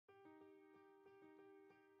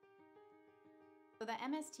the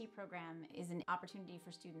MST program is an opportunity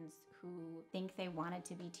for students who think they wanted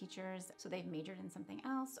to be teachers, so they've majored in something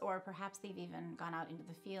else, or perhaps they've even gone out into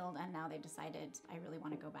the field and now they've decided, I really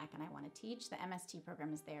want to go back and I want to teach. The MST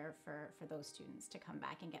program is there for those students to come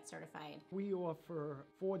back and get certified. We offer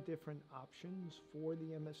 4 different options for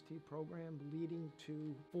the MST program, leading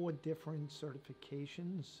to 4 different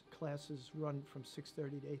certifications. Classes run from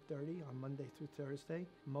 6:30 to 8:30 on Monday through Thursday.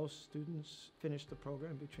 Most students finish the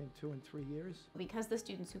program between 2 and 3 years. Because the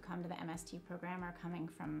students who come to the MST program are coming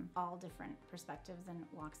from all different perspectives and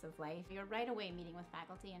walks of life, you're right away meeting with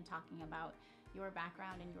faculty and talking about your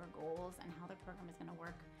background and your goals and how the program is going to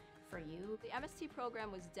work for you. The MST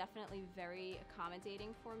program was definitely very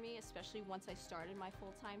accommodating for me, especially once I started my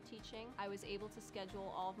full-time teaching. I was able to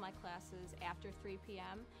schedule all of my classes after 3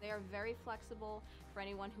 p.m. They are very flexible for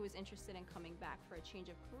anyone who is interested in coming back for a change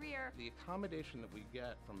of career. The accommodation that we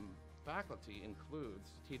get from faculty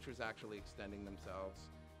includes teachers actually extending themselves,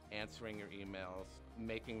 answering your emails,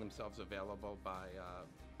 making themselves available by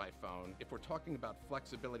phone. If we're talking about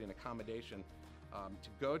flexibility and accommodation, to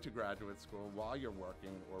go to graduate school while you're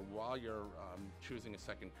working or while you're choosing a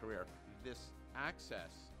second career, this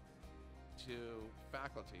access to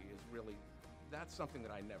faculty is really, that's something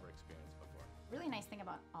that I never experienced before. Really nice thing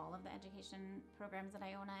about all of the education programs at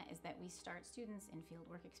Iona is that we start students in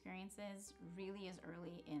fieldwork experiences really as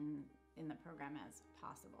early in the program as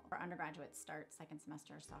possible. Our undergraduates start second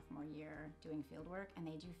semester, sophomore year doing fieldwork, and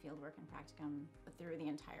they do fieldwork and practicum through the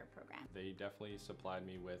entire program. They definitely supplied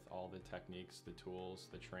me with all the techniques, the tools,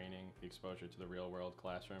 the training, the exposure to the real world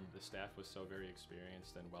classroom. The staff was so very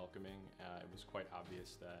experienced and welcoming. It was quite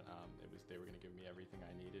obvious that they were going to give me everything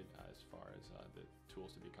I needed as far as the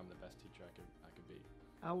tools to become the best teacher I could be.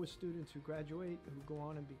 Our students who graduate, who go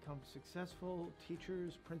on and become successful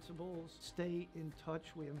teachers, principals, stay in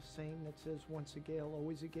touch. We have a saying that says, once a Gale,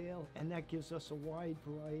 always a Gale, and that gives us a wide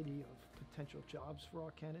variety of potential jobs for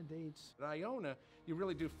our candidates. At Iona, you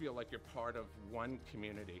really do feel like you're part of one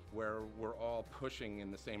community where we're all pushing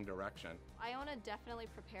in the same direction. Iona definitely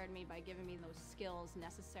prepared me by giving me those skills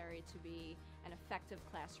necessary to be an effective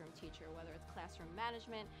classroom teacher, whether it's classroom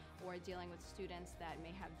management or dealing with students that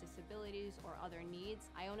may have disabilities or other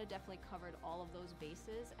needs. Iona definitely covered all of those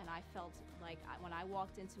bases, and I felt like when I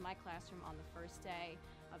walked into my classroom on the first day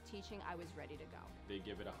of teaching, I was ready to go. They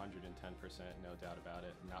give it 110%, no doubt about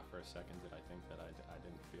it. Not for a second did I think that I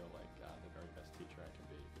didn't